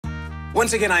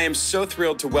Once again, I am so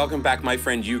thrilled to welcome back my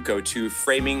friend Yuko to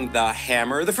Framing the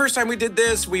Hammer. The first time we did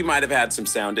this, we might have had some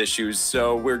sound issues,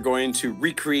 so we're going to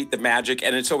recreate the magic,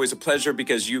 and it's always a pleasure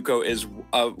because Yuko is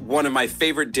one of my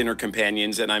favorite dinner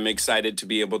companions, and I'm excited to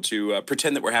be able to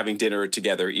pretend that we're having dinner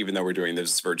together, even though we're doing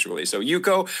this virtually. So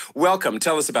Yuko, welcome.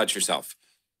 Tell us about yourself.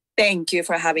 Thank you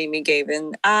for having me,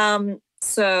 Gavin.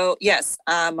 Yes,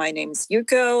 my name is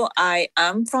Yuko. I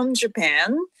am from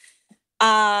Japan.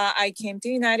 I came to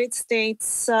the United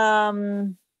States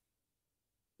about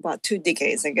 2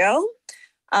 decades ago.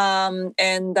 Currently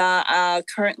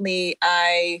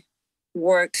I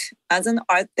work as an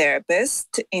art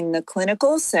therapist in the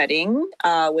clinical setting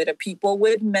with people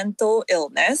with mental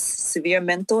illness, severe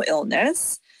mental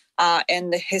illness,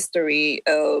 and the history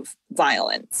of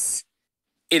violence.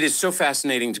 It is so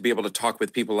fascinating to be able to talk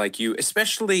with people like you,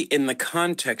 especially in the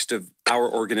context of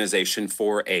our organization,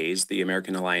 4As, the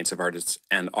American Alliance of Artists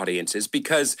and Audiences,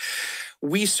 because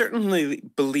we certainly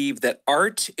believe that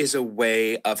art is a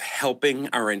way of helping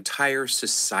our entire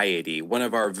society. One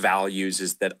of our values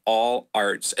is that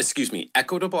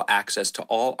equitable access to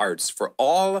all arts for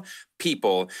all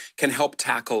people can help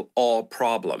tackle all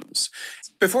problems.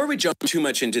 Before we jump too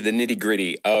much into the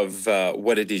nitty-gritty of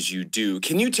what it is you do,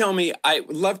 can you tell me, I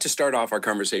would love to start off our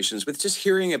conversations with just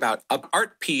hearing about an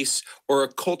art piece or a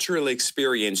cultural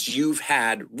experience you've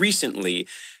had recently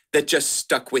that just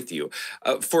stuck with you.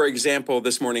 For example,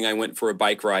 this morning I went for a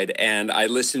bike ride and I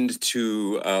listened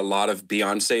to a lot of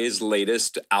Beyonce's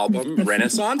latest album,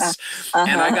 Renaissance.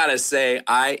 And I gotta say,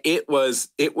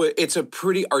 it's a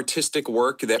pretty artistic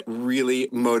work that really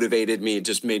motivated me. It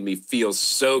just made me feel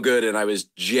so good, and I was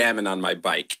jamming on my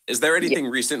bike. Is there anything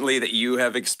recently that you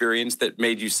have experienced that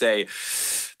made you say,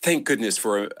 "Thank goodness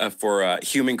for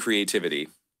human creativity"?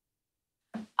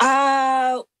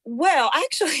 Well,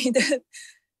 actually,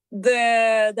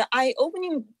 the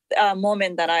eye-opening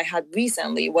moment that I had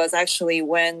recently was actually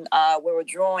when we were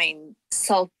drawing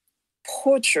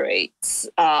self-portraits.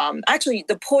 Actually,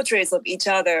 the portraits of each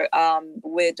other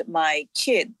with my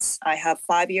kids. I have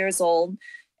 5 years old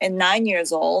and 9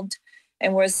 years old.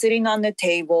 And we're sitting on the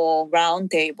table, round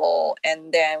table,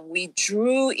 and then we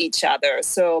drew each other.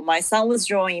 So my son was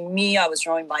drawing me, I was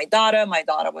drawing my daughter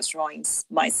was drawing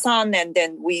my son, and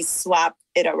then we swapped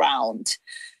it around.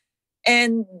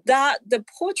 And the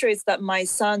portraits that my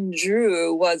son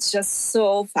drew was just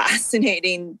so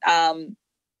fascinating. And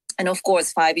of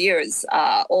course, 5 years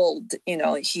old,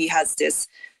 he has this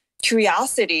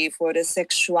curiosity for the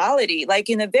sexuality, like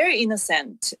in a very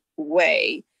innocent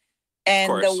way.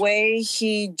 And the way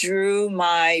he drew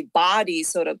my body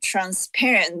sort of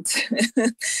transparent.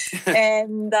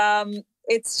 And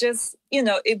it's just,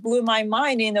 it blew my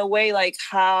mind in a way, like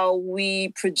how we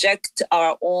project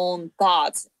our own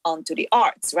thoughts onto the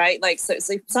arts, right? Like, so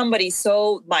if somebody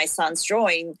saw my son's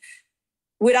drawing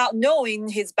without knowing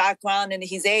his background and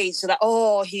his age, like,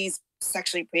 oh, he's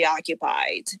sexually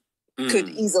preoccupied, could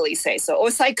easily say so, or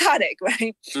psychotic,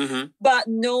 right? But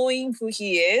knowing who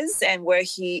he is and where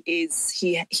he is,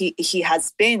 he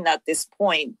has been at this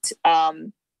point,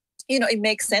 it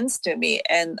makes sense to me.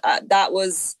 And that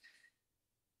was,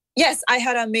 yes, I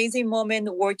had an amazing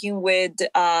moment working with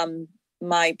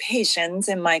my patients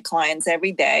and my clients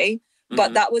every day.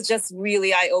 But that was just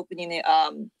really eye-opening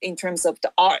in terms of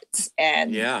the arts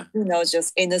and,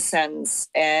 just innocence.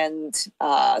 And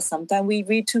sometimes we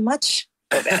read too much.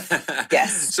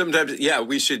 Yes. Sometimes,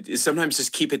 we should sometimes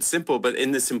just keep it simple, but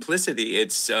in the simplicity,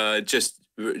 it's just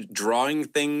drawing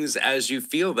things as you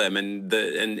feel them and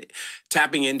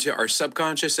tapping into our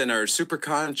subconscious and our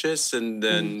superconscious and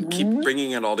then keep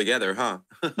bringing it all together, huh?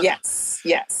 Yes.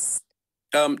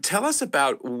 Tell us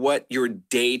about what your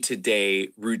day-to-day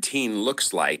routine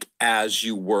looks like as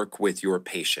you work with your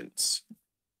patients.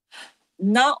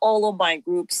 Not all of my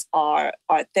groups are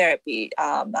art therapy.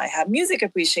 I have music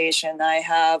appreciation. I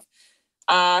have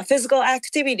physical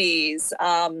activities.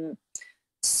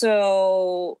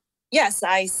 So yes,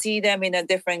 I see them in a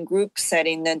different group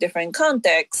setting, a different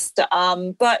context.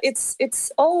 But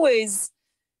it's always,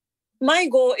 my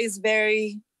goal is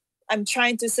I'm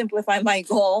trying to simplify my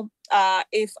goal.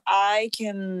 If I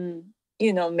can,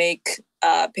 make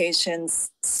patients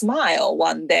smile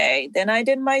one day, then I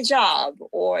did my job.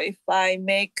 Or if I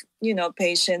make,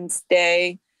 patients'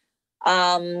 day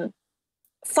fun,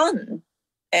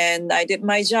 and I did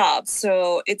my job.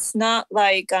 So it's not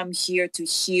like I'm here to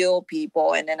heal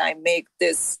people and then I make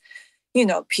this,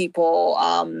 people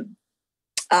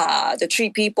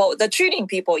the treating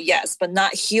people, yes, but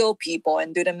not heal people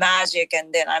and do the magic.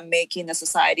 And then I'm making the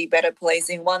society a better place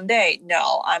in one day.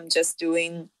 No, I'm just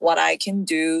doing what I can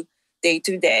do day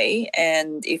to day.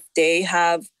 And if they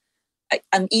have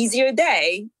an easier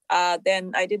day,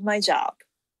 then I did my job.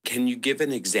 Can you give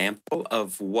an example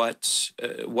of what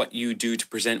you do to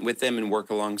present with them and work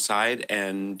alongside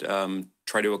and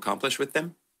try to accomplish with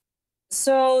them?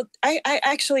 So I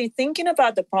actually thinking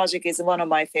about the project is one of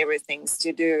my favorite things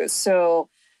to do. So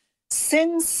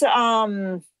since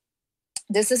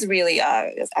this is really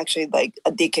it's actually like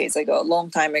a decade ago, a long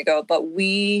time ago, but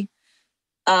we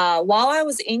while I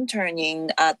was interning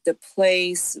at the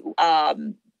place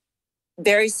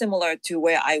very similar to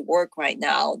where I work right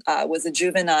now, was a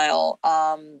juvenile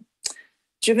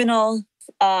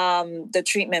the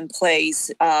treatment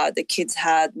place. The kids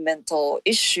had mental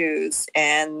issues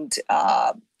and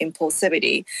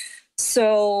impulsivity.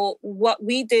 So what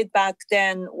we did back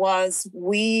then was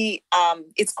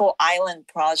it's called Island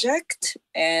Project.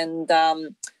 And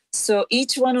so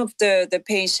each one of the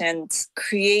patients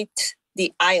create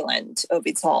the island of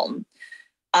its own.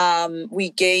 We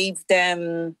gave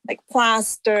them like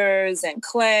plasters and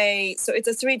clay. So it's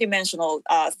a three-dimensional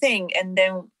thing. And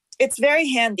then it's very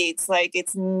handy. It's like,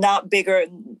 it's not bigger,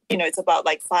 it's about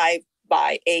like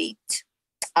 5x8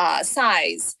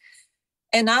 size.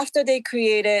 And after they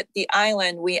created the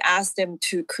island, we asked them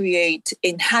to create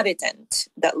inhabitant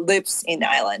that lives in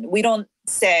the island. We don't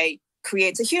say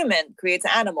creates a human, creates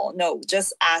an animal. No,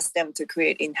 just ask them to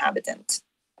create inhabitant.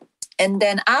 And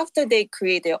then after they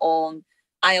create their own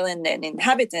island and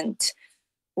inhabitant,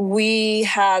 we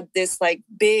had this like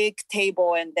big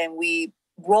table, and then we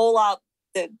roll out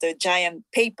the giant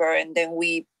paper, and then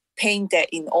we paint it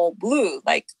in all blue,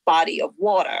 like body of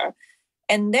water.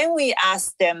 And then we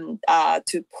asked them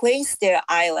to place their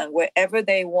island wherever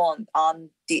they want in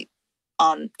the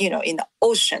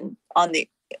ocean, on the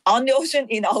ocean,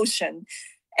 in the ocean.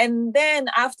 And then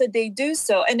after they do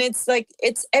so, and it's like,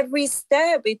 it's every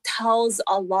step, it tells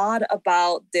a lot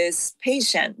about this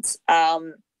patient.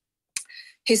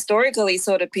 Historically,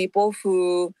 so the people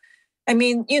who,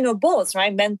 both,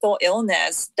 right? Mental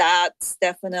illness, that's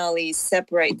definitely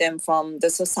separate them from the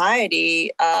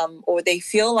society, or they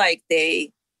feel like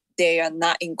they are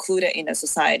not included in a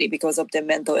society because of their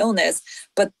mental illness.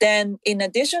 But then in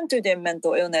addition to their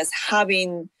mental illness,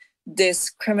 having this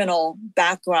criminal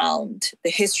background, the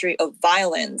history of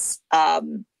violence,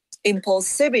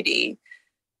 impulsivity,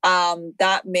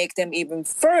 that make them even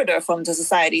further from the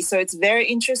society. So it's very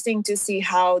interesting to see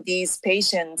how these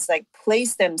patients like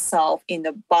place themselves in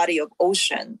the body of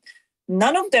ocean.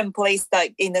 None of them placed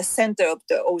like in the center of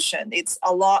the ocean. It's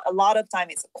a lot of time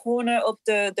it's a corner of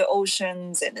the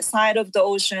oceans and the side of the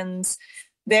oceans,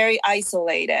 very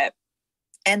isolated.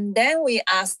 And then we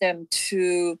asked them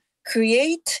to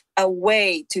create a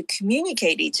way to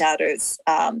communicate each other's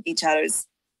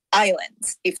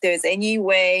islands. If there's any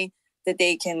way that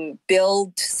they can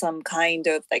build some kind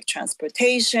of like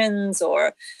transportations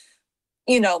or,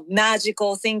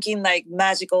 magical thinking, like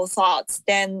magical thoughts,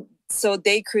 then so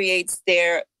they create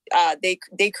their,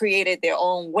 they created their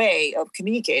own way of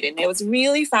communicating. It was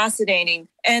really fascinating.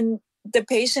 And the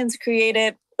patients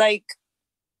created like,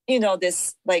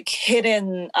 this like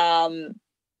hidden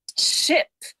ship,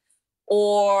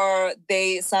 or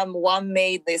someone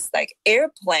made this like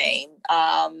airplane,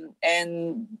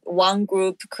 and one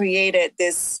group created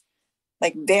this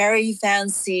like very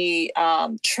fancy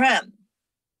tram,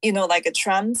 like a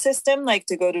tram system, like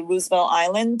to go to Roosevelt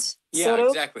Island. Yeah, sort of.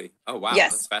 Exactly. Oh, wow.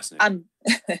 Yes. That's fascinating.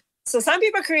 So some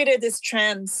people created this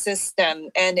tram system,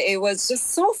 and it was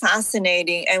just so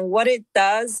fascinating. And what it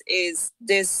does is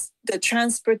the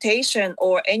transportation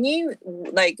or any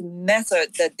like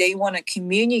method that they want to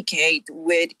communicate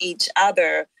with each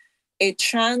other, it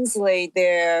translates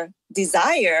their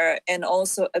desire and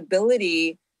also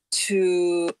ability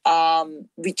to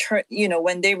return,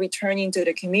 when they return into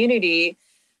the community,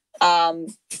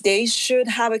 they should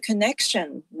have a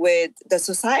connection with the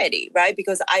society, right?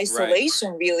 Because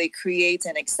isolation really creates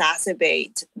and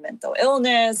exacerbates mental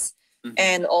illness,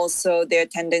 and also their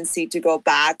tendency to go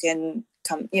back and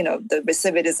come, the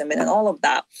recidivism and all of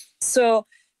that. So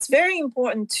it's very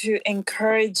important to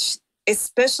encourage,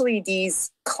 especially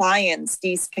these clients,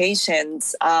 these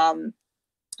patients,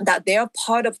 that they are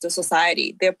part of the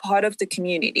society, they're part of the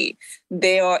community,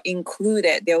 they are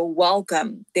included, they're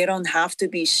welcome, they don't have to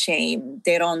be shamed,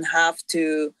 they don't have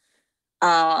to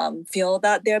feel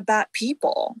that they're bad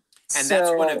people. And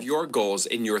that's one of your goals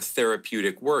in your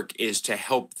therapeutic work, is to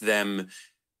help them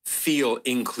feel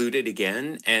included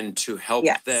again and to help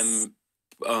them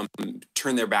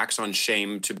turn their backs on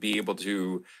shame to be able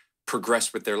to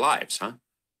progress with their lives, huh?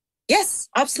 Yes,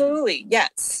 absolutely.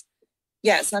 Yes.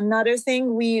 Another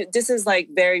thing this is like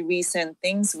very recent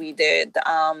things we did,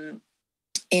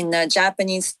 in a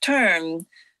Japanese term,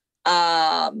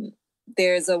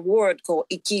 there's a word called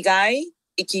ikigai.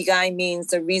 Ikigai means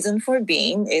the reason for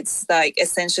being. It's like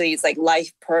essentially it's like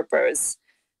life purpose.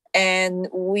 And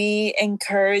we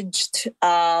encouraged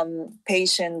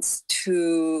patients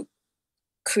to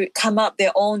come up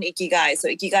their own ikigai. So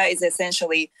ikigai is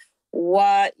essentially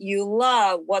what you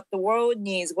love, what the world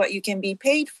needs, what you can be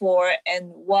paid for,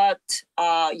 and what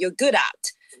you're good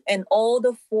at. And all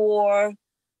the four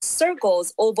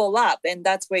circles overlap, and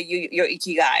that's where your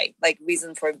ikigai, like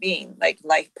reason for being, like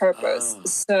life purpose.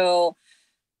 So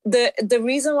the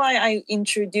reason why I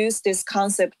introduced this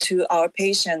concept to our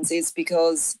patients is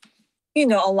because, you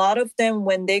know, a lot of them,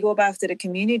 when they go back to the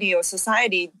community or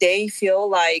society, they feel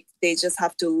like they just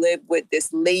have to live with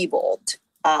this labeled,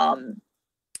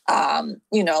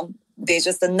 you know, they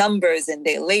just the numbers and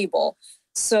they label.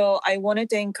 So I wanted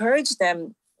to encourage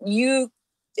them,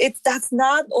 that's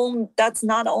not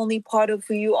only part of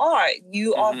who you are.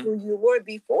 You are who you were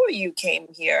before you came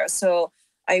here. So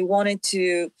I wanted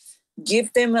to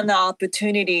give them an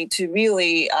opportunity to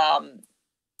really,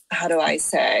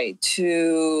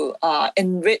 to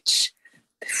enrich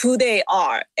who they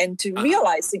are, and to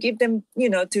realize, to give them, you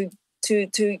know, to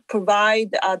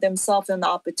provide themselves an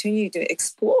opportunity to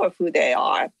explore who they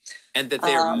are. And that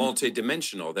they're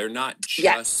multidimensional. They're not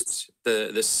just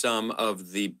the sum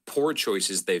of the poor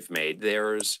choices they've made.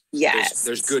 There's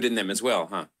good in them as well,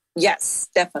 huh? Yes,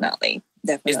 definitely.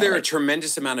 Is there a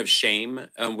tremendous amount of shame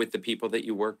with the people that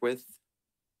you work with?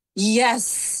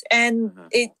 Yes, and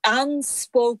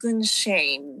unspoken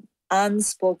shame.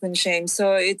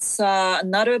 So it's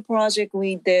another project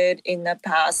we did in the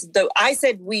past. Though I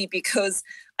said we because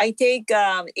I take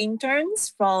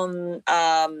interns from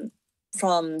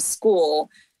school,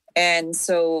 and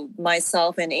so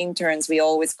myself and interns, we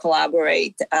always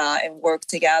collaborate and work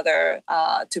together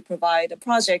to provide a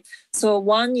project. So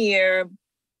one year,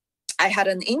 I had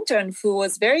an intern who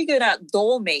was very good at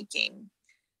doll making.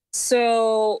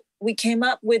 So we came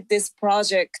up with this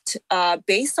project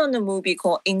based on the movie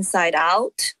called Inside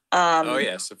Out. Oh,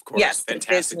 yes, of course. Yes,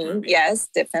 fantastic movie. Yes,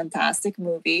 the fantastic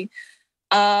movie.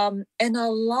 And a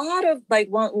lot of like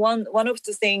one of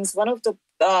the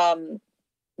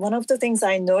things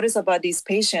I notice about these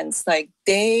patients, like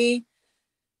they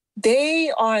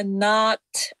are not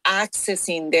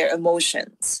accessing their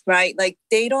emotions, right? Like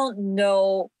they don't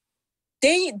know.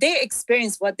 They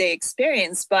experience what they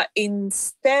experience, but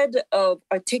instead of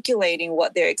articulating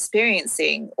what they're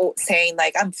experiencing or saying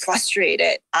like, I'm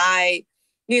frustrated, I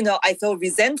feel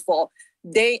resentful,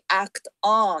 they act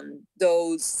on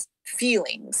those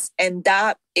feelings. And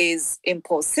that is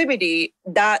impulsivity.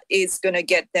 That is going to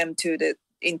get them into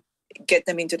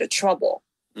the trouble,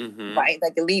 right?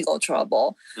 Like the legal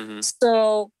trouble.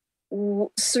 So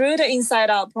through the Inside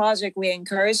Out project, we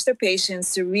encourage the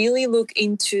patients to really look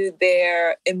into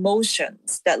their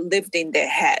emotions that lived in their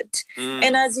head.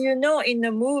 And as you know, in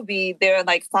the movie, there are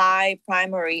like 5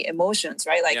 primary emotions,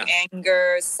 right? Like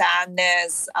anger,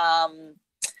 sadness,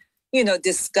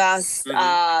 disgust,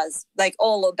 like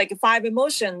all of like 5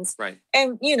 emotions. Right.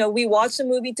 And, we watched the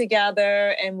movie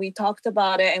together and we talked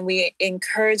about it, and we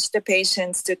encouraged the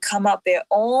patients to come up their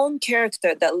own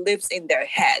character that lives in their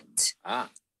head.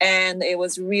 And it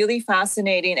was really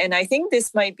fascinating. And I think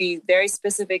this might be very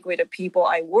specific with the people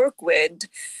I work with.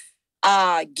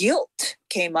 Guilt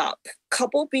came up.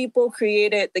 Couple people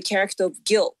created the character of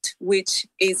guilt, which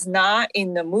is not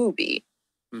in the movie,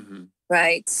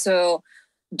 right? So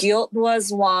guilt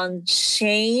was one.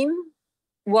 Shame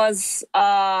was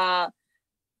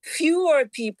fewer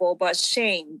people, but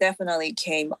shame definitely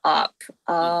came up.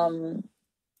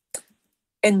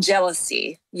 And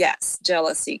jealousy. Yes,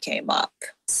 jealousy came up.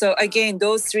 So again,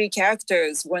 those 3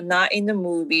 characters were not in the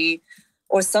movie,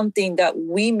 or something that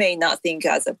we may not think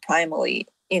as a primary,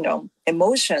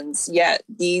 emotions. Yet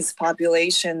these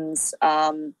populations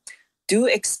do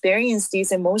experience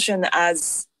these emotions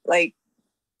as like,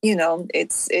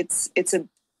 it's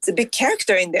a big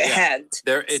character in their head.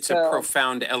 It's a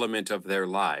profound element of their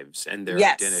lives and their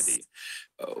identity.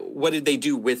 What did they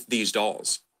do with these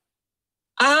dolls?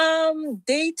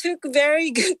 They took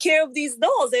very good care of these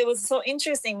dolls. It was so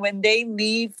interesting. When they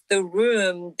leave the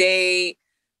room, they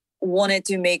wanted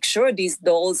to make sure these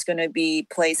dolls going to be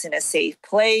placed in a safe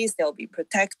place. They'll be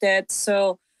protected.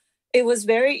 So it was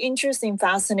very interesting,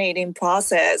 fascinating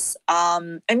process.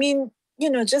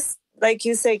 Just like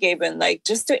you say, Gavin, like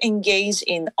just to engage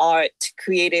in art,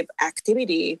 creative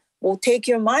activity will take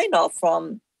your mind off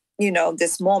from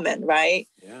this moment, right?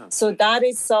 Yeah. So that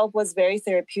itself was very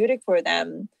therapeutic for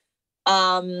them.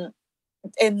 And,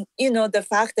 the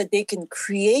fact that they can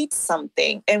create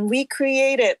something, and we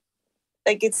created,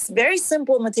 like, it's very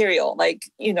simple material, like,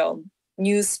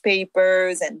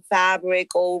 newspapers and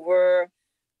fabric over.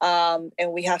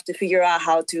 And we have to figure out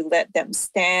how to let them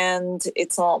stand.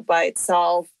 It's all by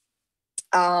itself.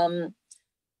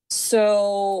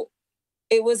 So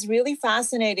it was really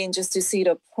fascinating just to see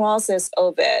the process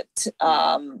of it.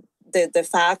 The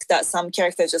fact that some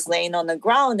characters just laying on the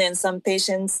ground and some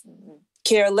patients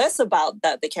care less about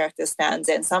that the character stands,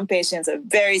 and some patients are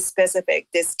very specific.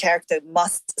 This character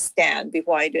must stand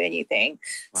before I do anything.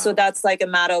 Wow. So that's like a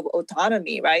matter of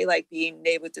autonomy, right? Like being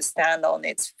able to stand on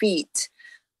its feet,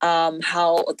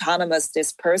 how autonomous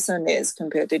this person is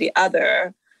compared to the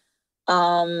other.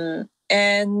 And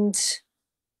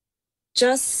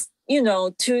just,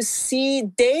 to see,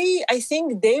 I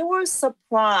think they were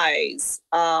surprised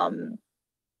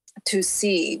to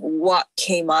see what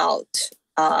came out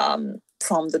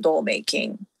from the doll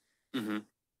making. Mm-hmm.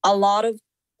 A lot of,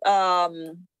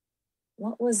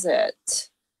 what was it?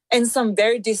 And some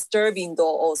very disturbing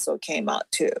doll also came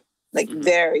out too. Like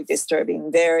very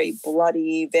disturbing, very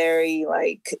bloody, very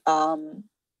like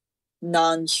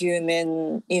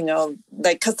non-human,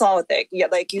 like cathartic. Yeah,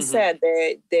 like you said,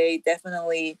 they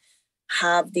definitely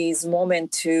have these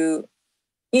moments to,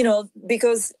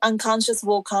 because unconscious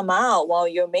will come out while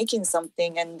you're making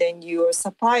something, and then you're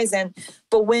surprised.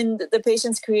 But when the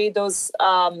patients create those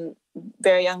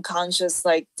very unconscious,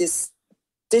 like this,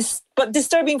 but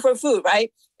disturbing for food,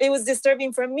 right? It was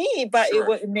disturbing for me, but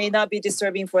sure. It may not be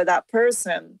disturbing for that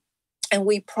person. And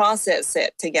we process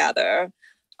it together.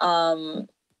 And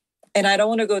I don't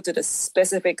want to go to the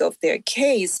specific of their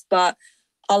case, but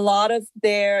a lot of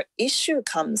their issue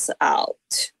comes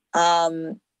out.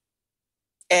 And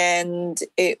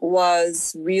it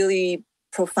was really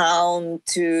profound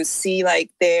to see, like,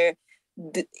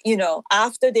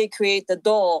 after they create the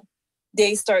doll,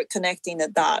 they start connecting the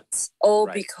dots. Oh,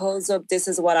 right. Because of this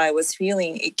is what I was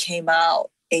feeling. It came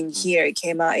out in here. It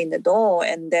came out in the doll.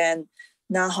 And then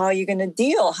now how are you going to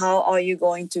deal? How are you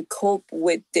going to cope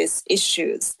with these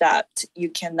issues that you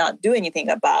cannot do anything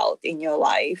about in your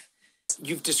life?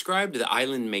 You've described the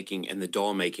island making and the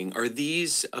doll making. Are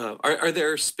these, are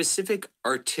there specific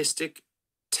artistic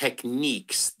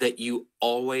techniques that you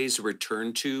always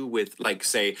return to with, like,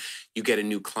 say, you get a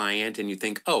new client and you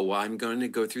think, oh, well, I'm going to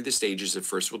go through the stages of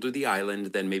first we'll do the island,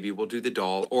 then maybe we'll do the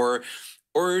doll, or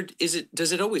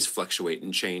does it always fluctuate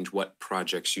and change what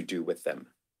projects you do with them?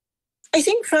 I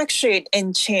think fluctuate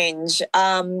and change.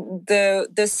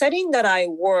 The setting that I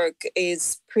work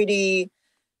is pretty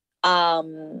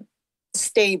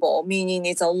stable, meaning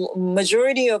it's a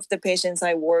majority of the patients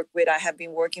I work with, I have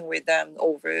been working with them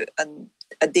over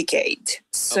a decade.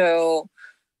 So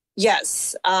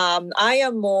yes, I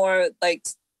am more like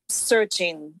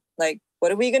searching, like,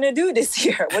 what are we going to do this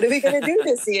year? What are we going to do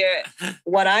this year?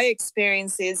 What I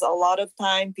experience is a lot of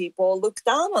time people look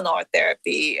down on art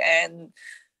therapy, and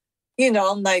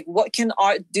like, what can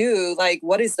art do? Like,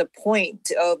 what is the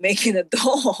point of making a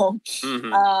doll?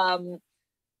 Mm-hmm.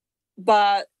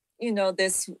 But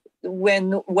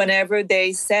whenever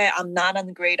they say, I'm not a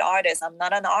great artist, I'm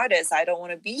not an artist, I don't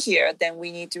want to be here, then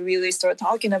we need to really start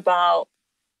talking about,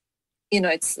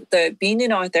 it's being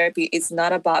in art therapy is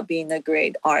not about being a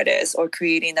great artist or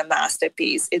creating a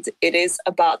masterpiece. It is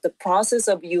about the process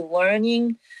of you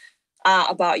learning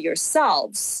about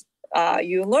yourselves.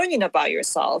 You're learning about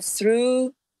yourself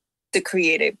through the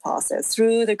creative process,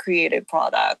 through the creative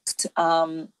product.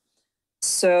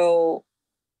 So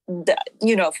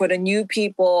for the new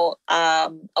people,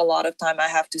 a lot of time I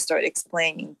have to start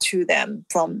explaining to them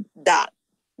from that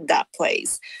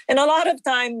place. And a lot of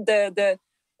time the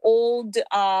old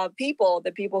people,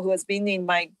 the people who has been in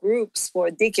my groups for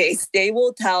decades, they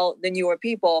will tell the newer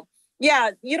people,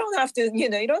 yeah, you don't have to, you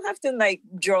don't have to like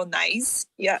draw nice.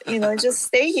 Yeah, just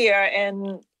stay here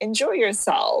and enjoy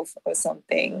yourself or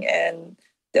something. And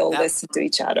they'll listen to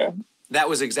each other. That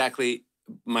was exactly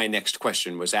my next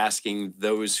question, was asking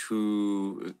those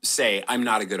who say, I'm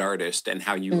not a good artist, and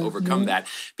how you overcome that.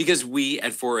 Because we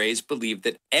at 4A's believe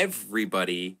that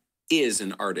everybody is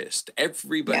an artist.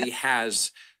 Everybody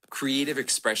has creative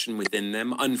expression within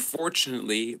them.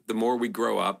 Unfortunately, the more we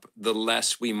grow up, the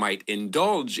less we might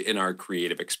indulge in our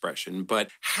creative expression. But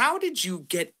how did you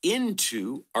get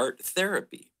into art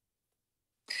therapy?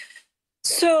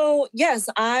 So, yes,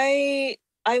 I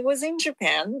was in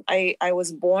Japan. I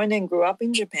was born and grew up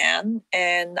in Japan,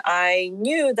 and I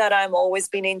knew that I've always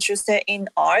been interested in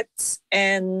arts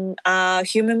and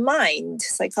human mind,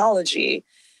 psychology.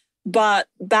 But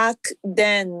back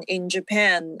then in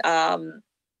Japan,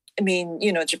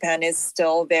 Japan is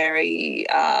still very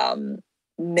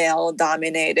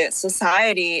male-dominated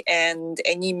society, and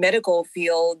any medical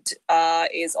field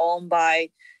is owned by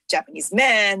Japanese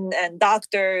men and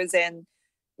doctors, and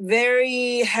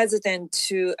very hesitant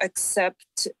to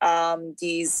accept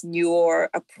these newer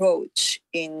approach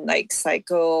in like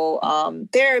psycho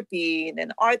therapy and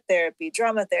then art therapy,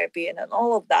 drama therapy, and then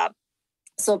all of that.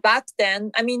 So back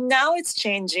then, I mean, now it's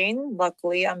changing.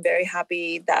 Luckily, I'm very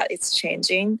happy that it's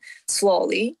changing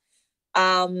slowly.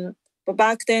 But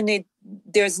back then,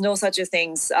 there's no such a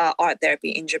thing as art therapy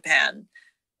in Japan.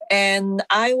 And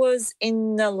I was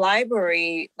in the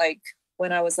library like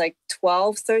when I was like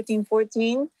 12, 13,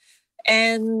 14.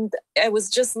 And I was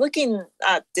just looking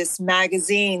at these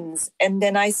magazines. And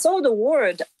then I saw the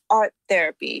word art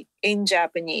therapy in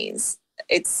Japanese.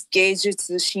 It's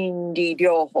geijutsu shinri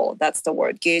ryoho. That's the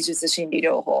word, geijutsu shinri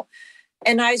ryoho.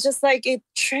 And I just like, it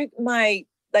trigged my,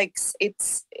 like,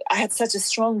 I had such a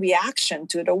strong reaction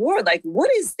to the word. Like,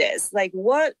 what is this? Like,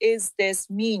 what is this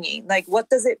meaning? Like, what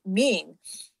does it mean?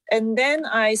 And then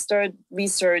I started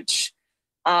research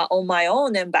on my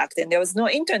own. And back then there was no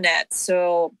internet.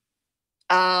 So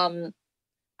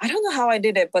I don't know how I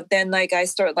did it, but then like I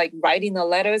started like writing the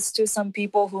letters to some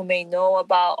people who may know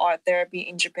about art therapy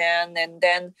in Japan. And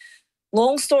then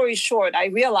long story short, I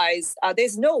realized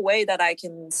there's no way that I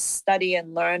can study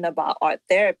and learn about art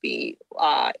therapy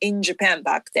in Japan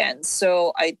back then.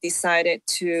 So I decided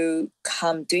to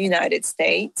come to United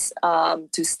States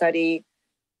to study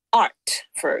art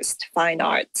first, fine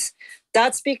arts.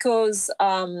 That's because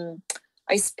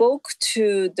I spoke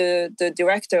to the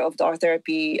director of the art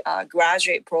therapy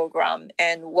graduate program,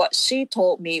 and what she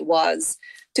told me was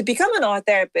to become an art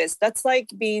therapist, that's like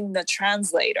being a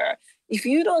translator. If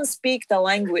you don't speak the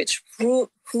language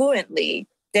fluently,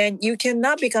 then you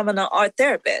cannot become an art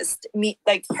therapist.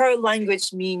 Like her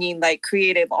language meaning like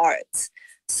creative arts.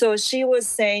 So she was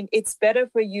saying it's better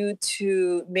for you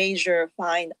to major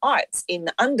fine arts in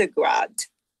undergrad,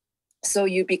 so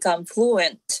you become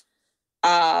fluent,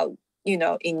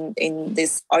 in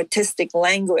this artistic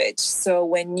language. So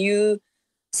when you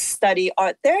study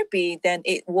art therapy, then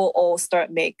it will all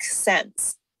start make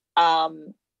sense.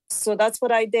 So that's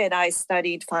what I did. I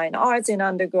studied fine arts in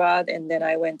undergrad, and then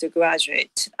I went to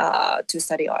graduate to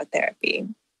study art therapy.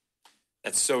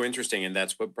 That's so interesting, and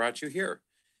that's what brought you here.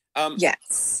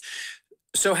 Yes.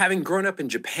 So having grown up in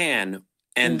Japan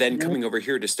and then coming over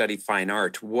here to study fine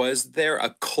art, was there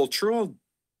a cultural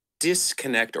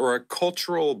disconnect or a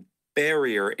cultural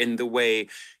barrier in the way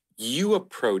you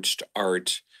approached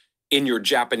art in your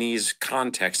Japanese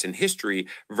context and history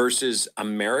versus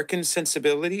American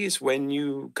sensibilities when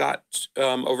you got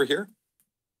over here?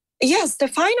 Yes, the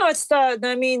fine arts stuff.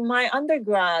 I mean, my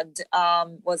undergrad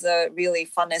was a really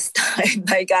funnest time.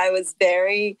 Like I was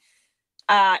very,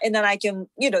 and then I can,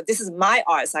 this is my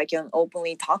art, so I can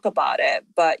openly talk about it.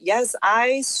 But yes,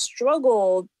 I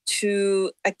struggled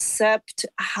to accept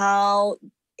how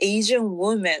Asian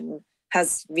women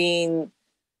has been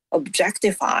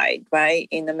objectified, right,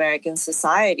 in American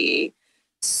society.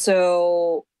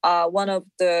 So one of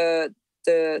the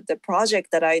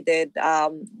project that I did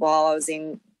while I was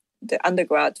in the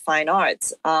undergrad fine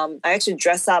arts, I actually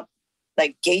dress up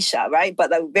like geisha, right?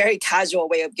 But a very casual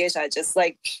way of geisha. Just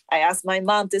like I asked my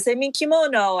mom to send me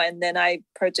kimono, and then I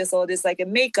purchased all this like a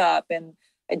makeup, and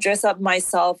I dress up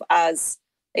myself as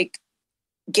like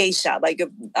geisha, like a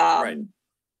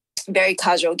very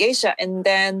casual geisha, and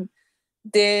then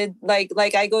did like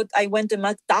I went to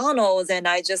McDonald's and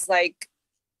I just like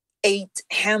ate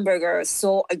hamburgers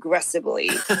so aggressively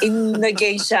in the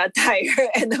geisha attire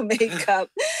and the makeup,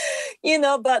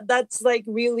 but that's like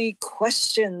really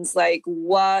questions like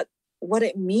what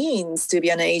it means to be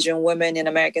an Asian woman in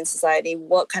American society,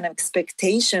 what kind of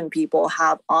expectation people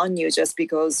have on you just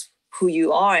because who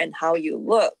you are and how you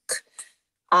look.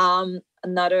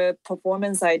 Another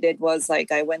performance I did was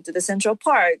like I went to the Central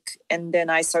Park and then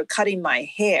I started cutting my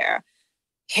hair.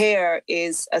 Hair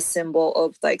is a symbol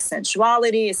of like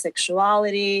sensuality,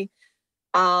 sexuality.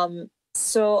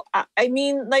 So I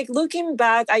mean, like looking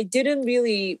back, I didn't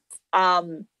really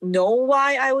know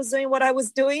why I was doing what I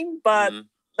was doing, but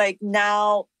like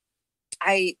now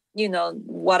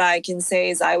what I can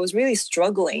say is I was really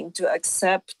struggling to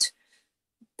accept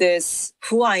this,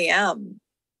 who I am,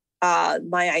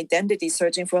 my identity,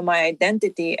 searching for my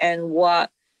identity and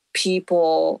what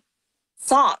people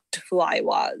thought who I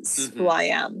was, who I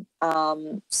am.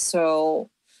 So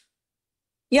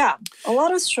yeah, a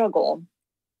lot of struggle.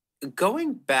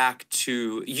 Going back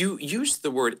to, you used the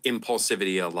word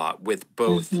impulsivity a lot with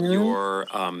both your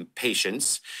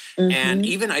patients and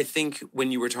even I think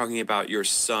when you were talking about your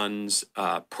son's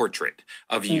portrait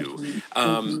of you.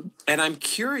 And I'm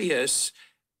curious,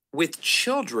 with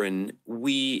children,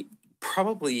 we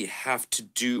probably have to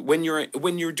do, when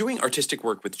you're doing artistic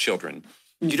work with children,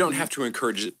 you don't have to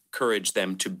encourage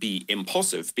them to be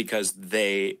impulsive, because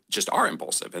they just are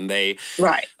impulsive, and they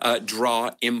draw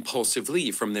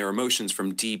impulsively from their emotions,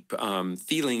 from deep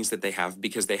feelings that they have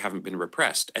because they haven't been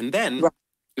repressed. And then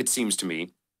it seems to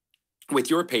me with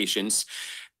your patients,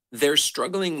 they're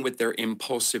struggling with their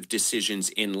impulsive decisions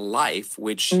in life,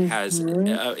 which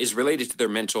is related to their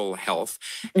mental health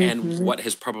and what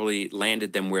has probably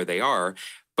landed them where they are.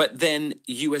 But then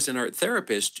you, as an art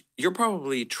therapist, you're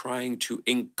probably trying to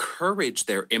encourage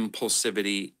their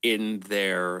impulsivity in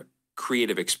their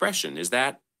creative expression. Is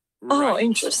that right? Oh,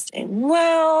 interesting.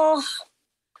 Well,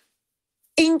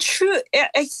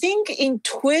 I think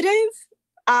intuitive,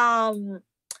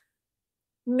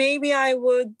 maybe I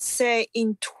would say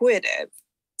intuitive.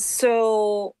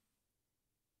 So,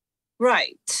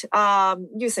 right.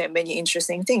 You said many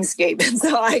interesting things, Gavin.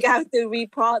 So I have to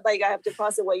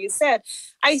process what you said.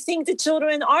 I think the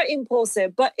children are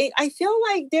impulsive, but I feel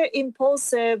like they're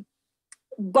impulsive,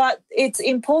 but it's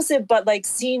impulsive, but like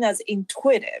seen as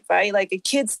intuitive, right? Like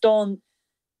kids don't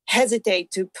hesitate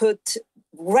to put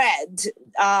red,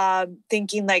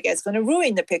 thinking like it's going to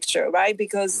ruin the picture, right?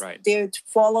 Because they're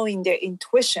following their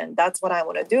intuition. That's what I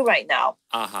want to do right now.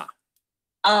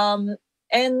 And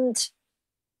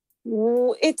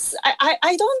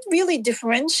I don't really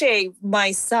differentiate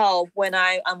myself when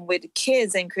I'm with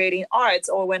kids and creating arts,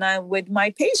 or when I'm with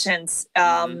my patients.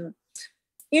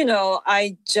 You know,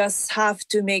 I just have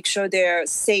to make sure they're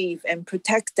safe and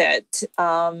protected.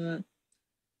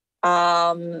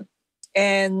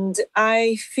 And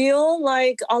I feel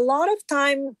like a lot of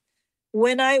time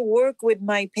when I work with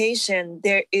my patient,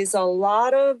 there is a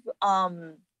lot of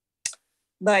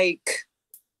like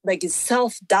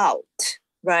self-doubt,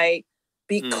 right?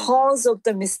 Because of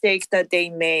the mistake that they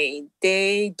made,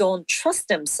 they don't trust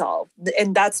themselves.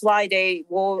 And that's why they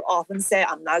will often say,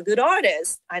 I'm not a good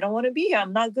artist. I don't want to be here.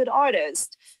 I'm not a good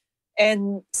artist.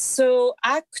 And so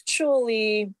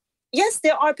actually, yes,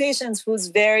 there are patients who's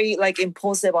very like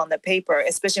impulsive on the paper,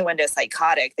 especially when they're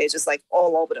psychotic. They're just like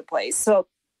all over the place. So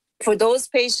for those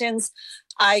patients,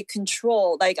 I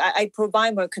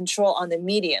provide more control on the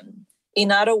medium.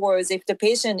 In other words, if the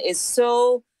patient is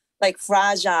so like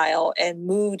fragile and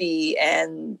moody,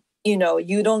 and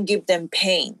you don't give them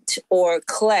paint or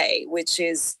clay, which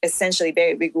is essentially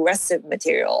very regressive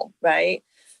material, right?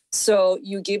 So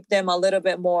you give them a little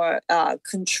bit more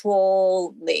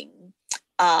controlling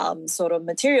sort of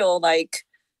material, like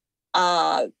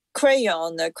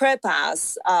crayon or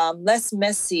crepas, less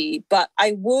messy. But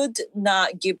I would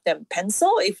not give them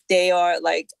pencil if they are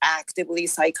like actively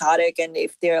psychotic, and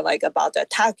if they're like about to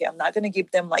attack you. I'm not going to give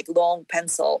them like long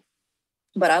pencil,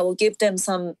 but I will give them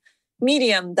some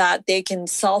medium that they can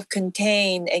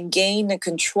self-contain and gain the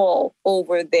control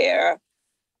over their,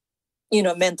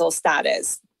 mental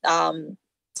status.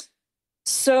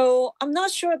 So I'm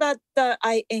not sure that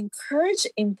I encourage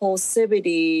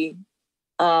impulsivity.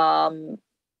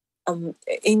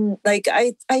 In like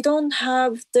I don't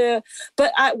have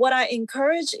what I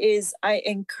encourage is I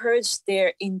encourage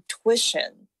their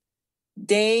intuition.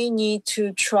 They need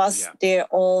to trust their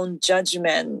own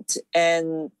judgment,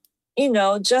 and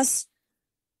just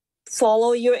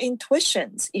follow your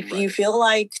intuitions. If you feel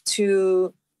like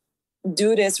to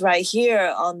do this right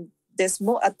here on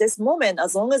at this moment,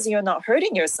 as long as you're not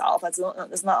hurting yourself, as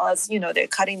not as they're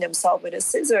cutting themselves with the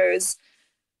scissors,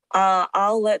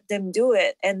 I'll let them do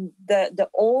it. And the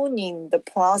owning the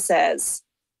process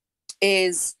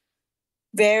is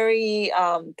very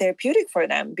therapeutic for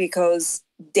them, because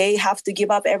they have to give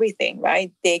up everything,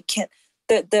 right? They can't.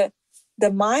 The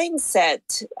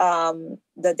mindset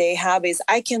that they have is,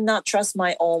 I cannot trust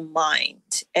my own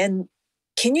mind. And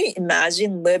can you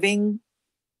imagine living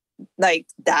like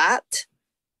that?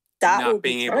 That not would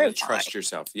being be able terrifying. to trust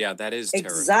yourself. Yeah, that is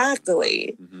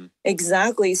exactly.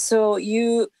 Exactly. So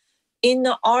in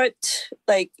art,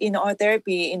 like in art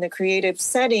therapy, in the creative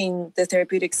setting, the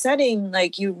therapeutic setting,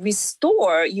 like you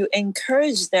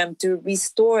encourage them to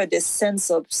restore this sense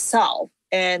of self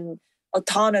and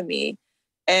autonomy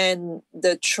and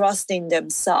the trust in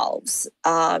themselves.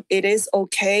 It is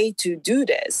okay to do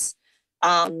this.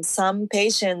 Some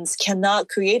patients cannot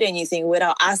create anything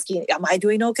without asking, am I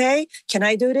doing okay? Can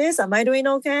I do this? Am I doing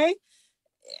okay?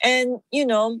 And,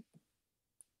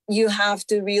 you have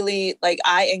to really, like,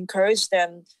 I encourage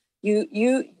them,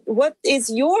 what's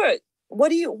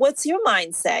your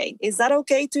mind saying? Is that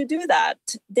okay to do that?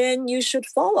 Then you should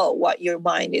follow what your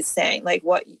mind is saying, like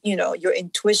what, your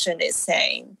intuition is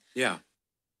saying. Yeah.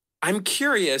 I'm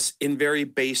curious, in very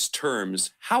base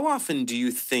terms, how often do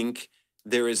you think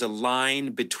there is a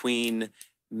line between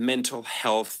mental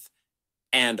health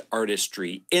and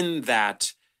artistry, in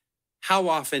that how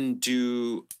often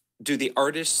do the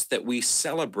artists that we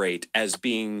celebrate as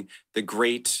being the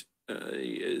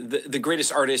the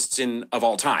greatest artists of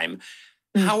all time,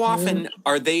 how often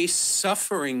are they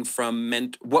suffering from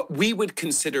what we would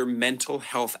consider mental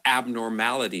health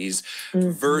abnormalities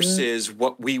versus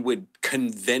what we would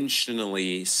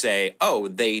conventionally say, oh,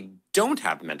 they don't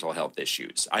have mental health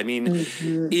issues? I mean,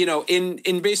 you know,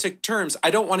 in basic terms,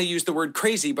 I don't want to use the word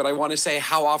crazy, but I want to say,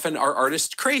 how often are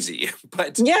artists crazy?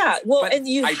 But yeah, well, but and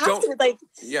you I have to like,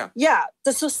 yeah,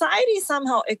 the society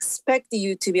somehow expect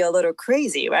you to be a little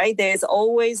crazy, right? There's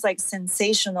always like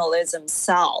sensationalism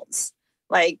sells,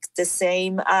 like the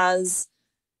same as,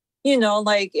 you know,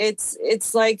 like it's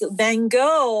like Van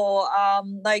Gogh.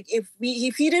 Like if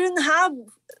he didn't have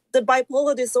the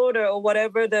bipolar disorder or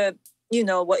whatever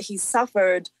what he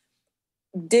suffered,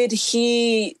 did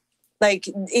he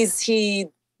is he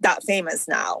that famous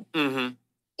now?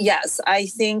 Yes, I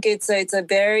think it's a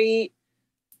very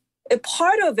a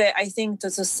part of it. I think the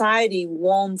society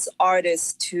wants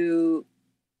artists to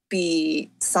be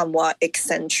somewhat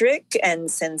eccentric and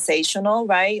sensational,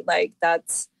 right? Like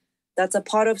that's a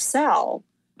part of sell.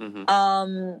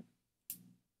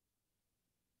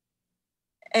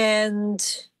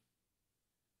 And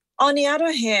on the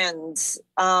other hand,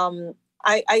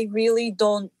 I really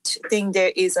don't think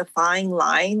there is a fine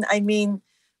line. I mean,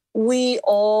 we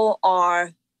all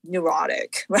are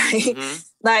neurotic, right?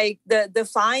 Like the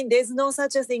fine, there's no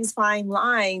such a thing as fine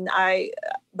line.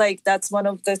 That's one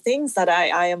of the things that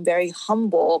I am very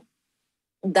humble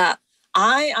that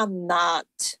I am not.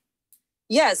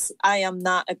 Yes, I am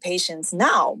not a patient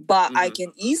now, but I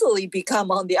can easily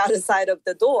become on the other side of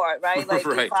the door, right? Like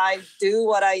Right. if I do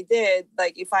what I did,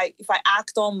 like if I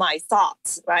act on my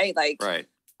thoughts, right? Like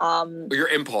your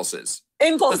impulses.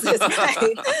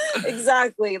 Right?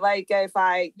 Exactly. Like if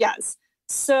yes.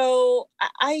 So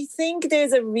I think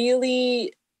there's a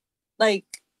really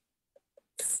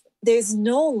there's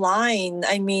no line.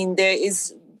 I mean,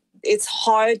 it's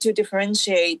hard to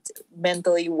differentiate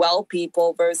mentally well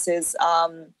people versus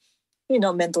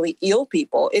mentally ill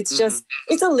people. It's just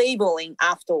it's a labeling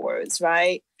afterwards,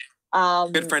 right? A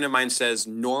good friend of mine says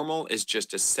normal is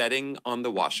just a setting on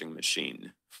the washing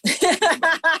machine.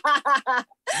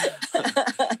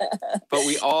 But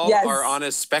we all are on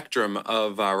a spectrum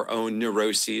of our own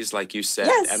neuroses, like you said,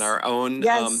 and our own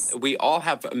we all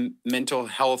have mental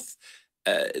health.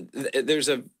 There's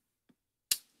a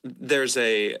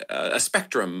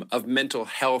spectrum of mental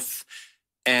health,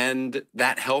 and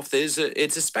that health it's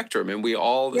a spectrum, and we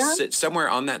all sit somewhere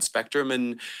on that spectrum.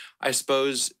 And I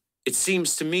suppose it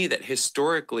seems to me that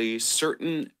historically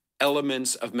certain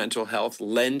elements of mental health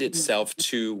lend itself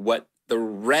to what the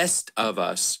rest of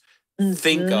us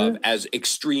think of as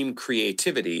extreme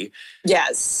creativity.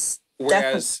 Yes.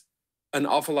 Whereas an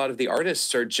awful lot of the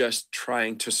artists are just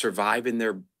trying to survive in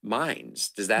their minds.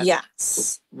 Does that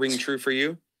ring true for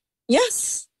you?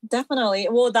 Yes, definitely.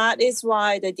 Well, that is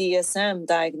why the DSM,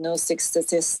 Diagnostic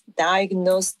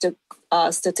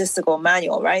Statistical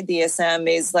Manual, right? DSM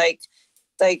is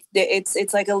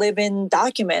it's like a living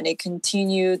document. It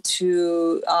continues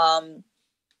to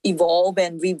evolve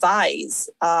and revise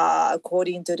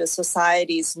according to the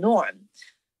society's norm.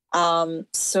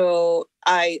 So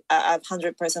I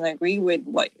 100% agree with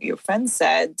what your friend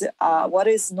said. What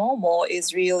is normal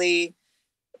is really,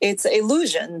 it's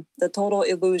illusion, the total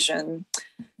illusion.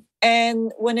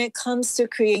 And when it comes to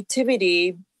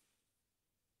creativity,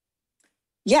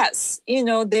 yes,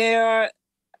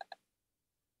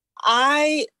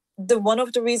 one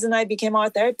of the reasons I became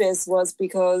art therapist was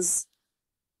because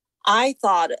I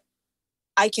thought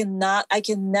I can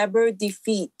never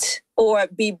defeat or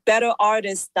be better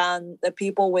artists than the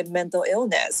people with mental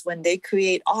illness when they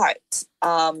create art.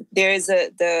 There is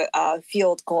the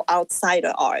field called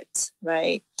outsider art,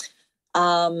 right?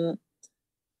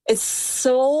 It's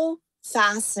so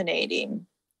fascinating.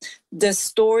 The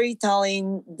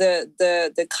storytelling,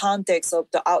 the context of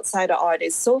the outsider art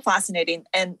is so fascinating.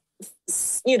 And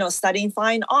studying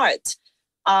fine art.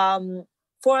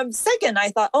 For a second, I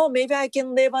thought, oh, maybe I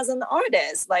can live as an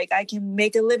artist. Like I can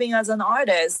make a living as an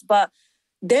artist. But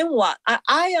then what?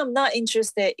 I am not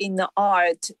interested in the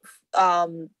art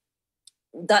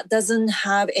that doesn't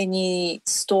have any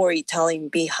storytelling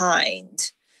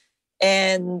behind.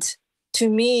 And to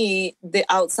me, the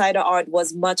outsider art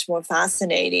was much more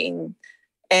fascinating.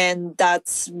 And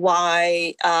that's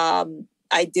why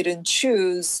I didn't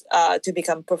choose to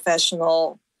become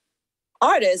professional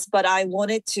artist, but I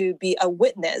wanted to be a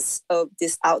witness of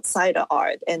this outsider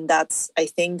art. And I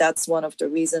think that's one of the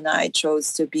reasons I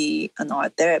chose to be an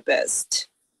art therapist.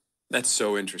 That's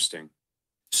so interesting.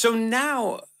 So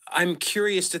now I'm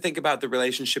curious to think about the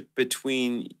relationship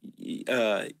between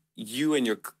you and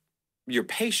your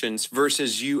patients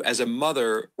versus you as a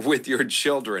mother with your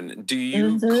children. Do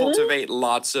you cultivate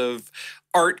lots of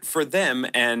art for them,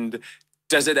 and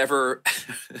does it ever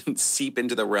seep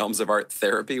into the realms of art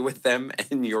therapy with them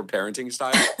and your parenting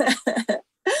style?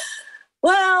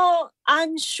 Well,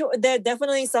 I'm sure there's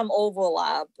definitely some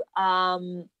overlap.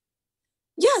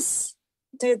 Yes,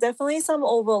 there's definitely some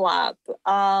overlap.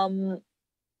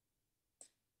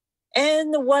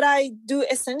 And what I do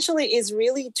essentially is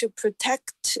really to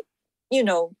protect,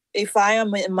 if I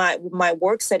am in my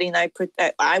work setting,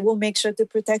 I will make sure to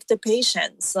protect the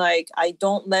patients. Like, I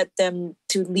don't let them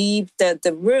to leave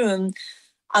the room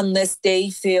unless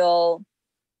they feel,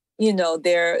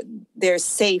 they're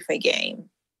safe again.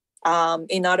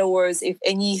 In other words, if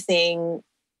anything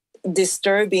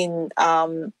disturbing,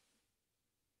 like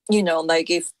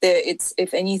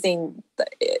if anything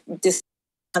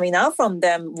coming out from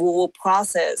them, we will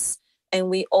process, and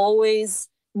we always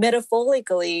give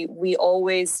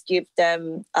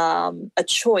them a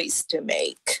choice to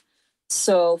make.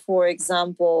 So, for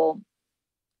example,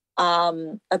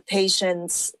 a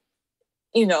patient's,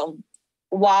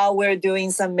 while we're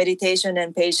doing some meditation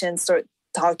and patients start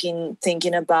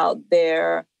thinking about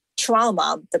their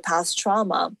trauma, the past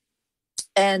trauma.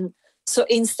 And so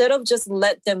instead of just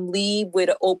let them leave with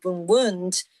an open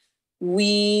wound,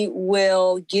 we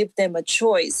will give them a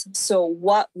choice. So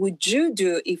what would you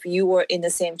do if you were in the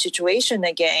same situation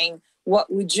again?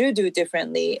 What would you do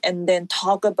differently? And then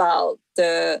talk about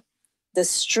the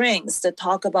strengths, to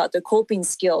talk about the coping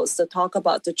skills, to talk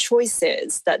about the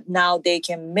choices that now they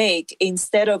can make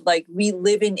instead of like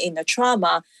reliving in the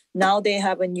trauma. Now they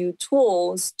have a new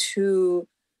tools to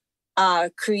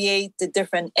create the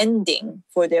different ending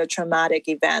for their traumatic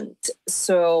event.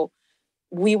 So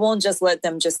we won't just let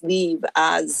them just leave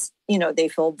as, they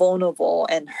feel vulnerable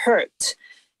and hurt.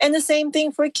 And the same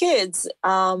thing for kids.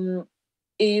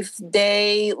 If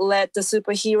they let the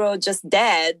superhero just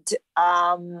dead,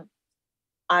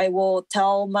 I will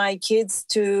tell my kids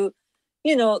to,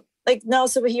 like, now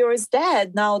superhero is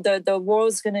dead. Now the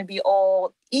world's going to be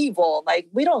all evil. Like,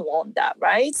 we don't want that,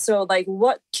 right? So, like,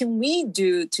 what can we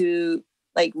do to,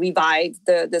 like, revive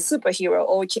the superhero?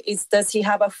 Or does he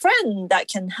have a friend that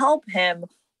can help him?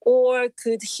 Or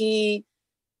could he,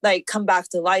 like, come back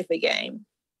to life again?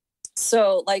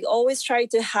 So, like, always try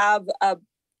to have a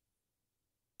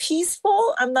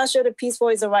peaceful, I'm not sure the peaceful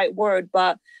is the right word,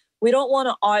 but we don't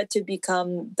want art to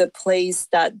become the place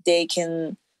that they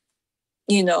can,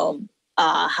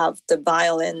 have the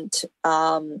violent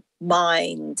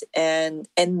mind and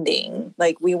ending.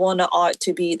 Like, we want the art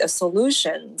to be the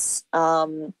solutions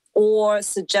or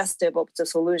suggestive of the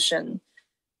solution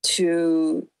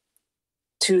to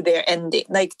their ending,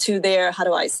 like to their, how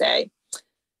do I say,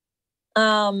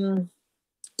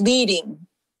 leading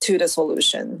to the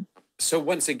solution. So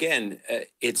once again,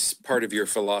 it's part of your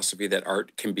philosophy that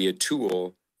art can be a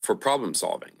tool for problem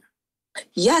solving.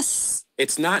 Yes.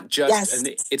 It's not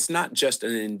just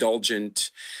an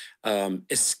indulgent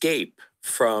escape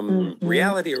from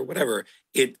reality or whatever.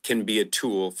 It can be a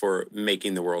tool for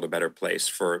making the world a better place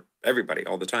for everybody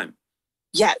all the time.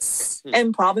 Yes.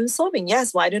 And problem solving.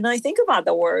 Yes. Why didn't I think about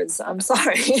the words? I'm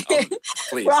sorry.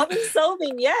 Please. Problem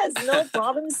solving. Yes. No,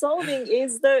 problem solving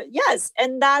is yes.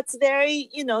 And that's very,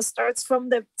 starts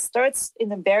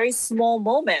in a very small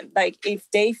moment. Like, if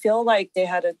they feel like they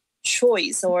had a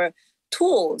choice or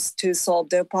tools to solve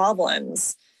their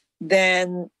problems,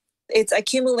 then it's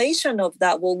accumulation of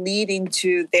that will lead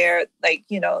into their, like,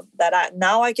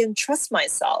 now I can trust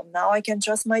myself. Now I can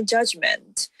trust my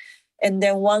judgment. And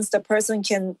then once the person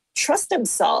can trust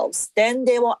themselves, then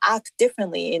they will act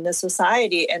differently in the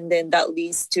society. And then that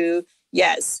leads to,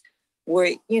 yes,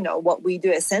 we're, what we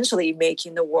do, essentially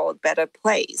making the world a better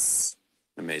place.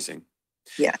 Amazing.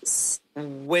 Yes.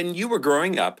 When you were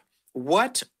growing up,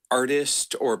 what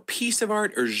artist or piece of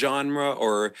art or genre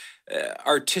or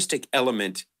artistic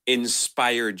element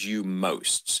inspired you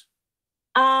most?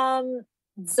 Zhao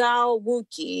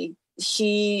Wuki.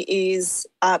 He is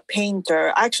a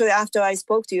painter. Actually, after I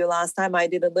spoke to you last time, I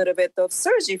did a little bit of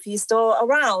search if he's still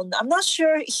around. I'm not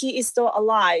sure he is still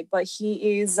alive, but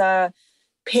he is a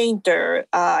painter.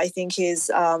 I think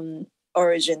his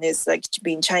origin is like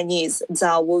being Chinese,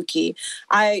 Zhao Wuki.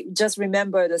 I just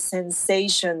remember the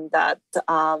sensation that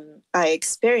I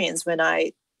experienced when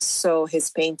I saw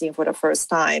his painting for the first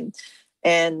time.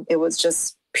 And it was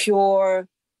just pure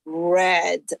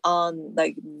red on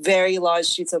like very large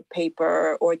sheets of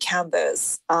paper or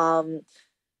canvas. And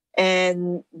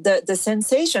the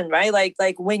sensation, right?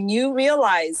 Like when you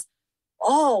realize,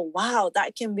 oh, wow,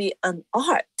 that can be an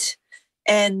art.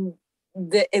 and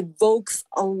that evokes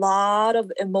a lot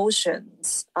of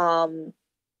emotions.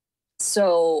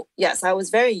 So yes, I was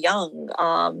very young,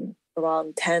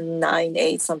 around 10, 9,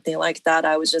 8, something like that.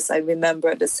 I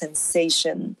remember the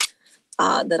sensation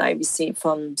that I received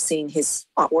from seeing his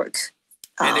artwork.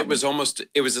 And it was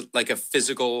like a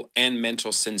physical and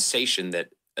mental sensation that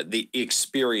the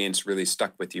experience really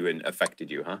stuck with you and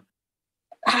affected you, huh?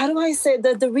 How do I say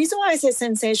that? The reason why I say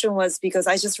sensation was because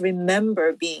I just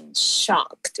remember being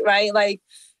shocked, right? Like,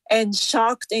 and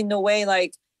shocked in a way,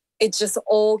 like, it's just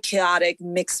all chaotic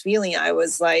mixed feeling. I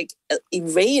was like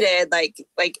elated,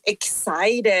 like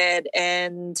excited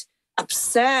and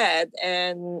upset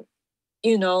and,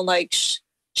 like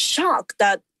shocked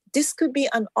that this could be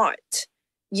an art.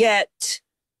 Yet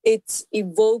it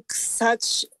evokes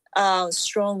such a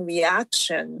strong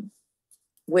reaction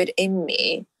within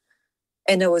me.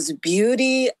 And it was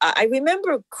beauty. I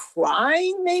remember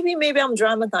crying, maybe I'm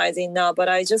dramatizing now, but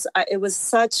it was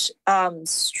such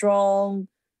strong,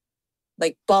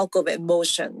 like bulk of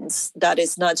emotions that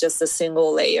is not just a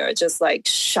single layer, just like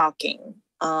shocking.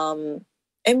 And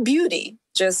beauty,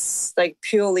 just like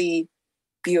purely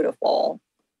beautiful.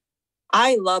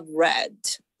 I love red.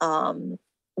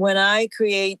 When I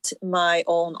create my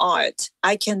own art,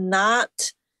 I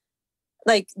cannot,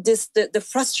 like this, the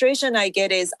frustration I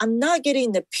get is I'm not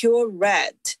getting the pure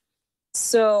red.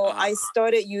 So I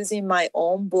started using my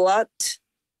own blood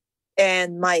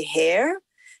and my hair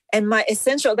and my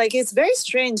essential, like it's very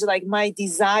strange, like my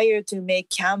desire to make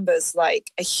canvas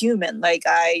like a human. Like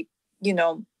I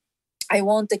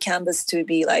want the canvas to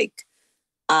be like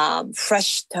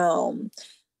fresh tone.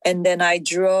 And then I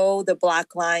draw the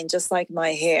black line just like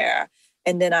my hair.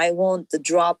 And then I want the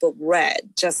drop of red,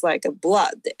 just like a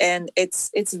blood. And it's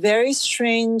very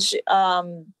strange,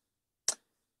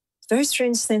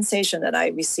 sensation that I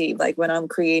receive, like when I'm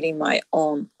creating my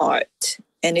own art.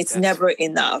 And it's never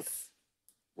enough.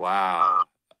 Wow.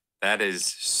 That is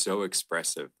so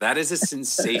expressive. That is a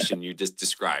sensation you just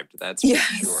described. That's for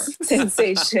sure.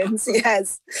 Sensations,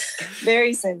 yes.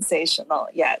 Very sensational,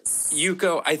 yes.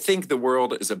 Yuko, I think the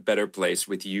world is a better place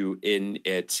with you in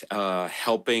it,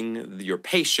 helping your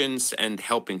patients and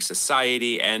helping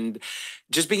society and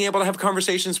just being able to have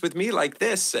conversations with me like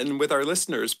this and with our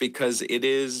listeners, because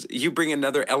you bring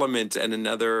another element and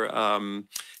another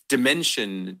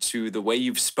dimension to the way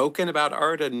you've spoken about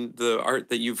art and the art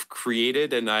that you've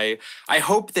created. And I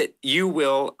hope that you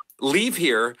will leave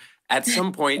here at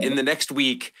some point in the next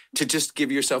week to just give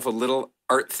yourself a little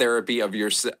art therapy of your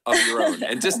own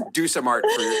and just do some art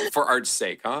for art's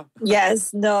sake, huh?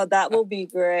 Yes, no, that will be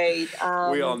great.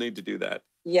 We all need to do that.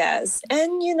 Yes.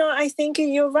 And, I think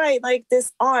you're right. Like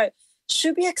this art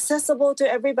should be accessible to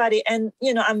everybody. And,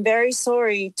 I'm very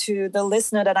sorry to the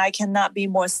listener that I cannot be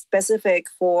more specific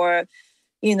for,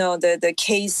 the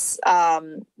case,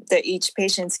 each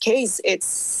patient's case. It's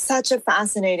such a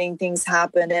fascinating things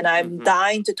happen and I'm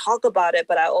dying to talk about it,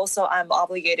 but I'm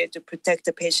obligated to protect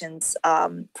the patient's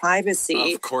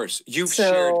privacy. Of course. You've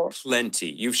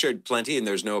shared plenty and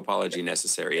there's no apology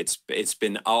necessary.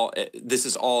 This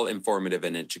is all informative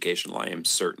and educational, I am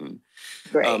certain.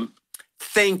 Great.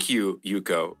 Thank you,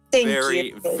 Yuko. Thank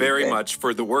you very much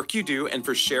for the work you do and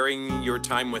for sharing your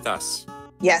time with us.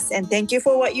 Yes, and thank you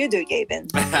for what you do, Gavin.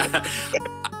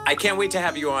 I can't wait to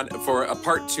have you on for a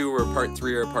part 2 or a part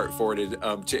 3 or a part 4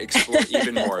 to explore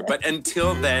even more. But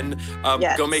until then,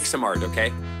 Go make some art,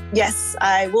 okay? Yes,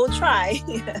 I will try.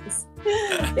 Yes.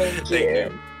 Thank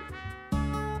you.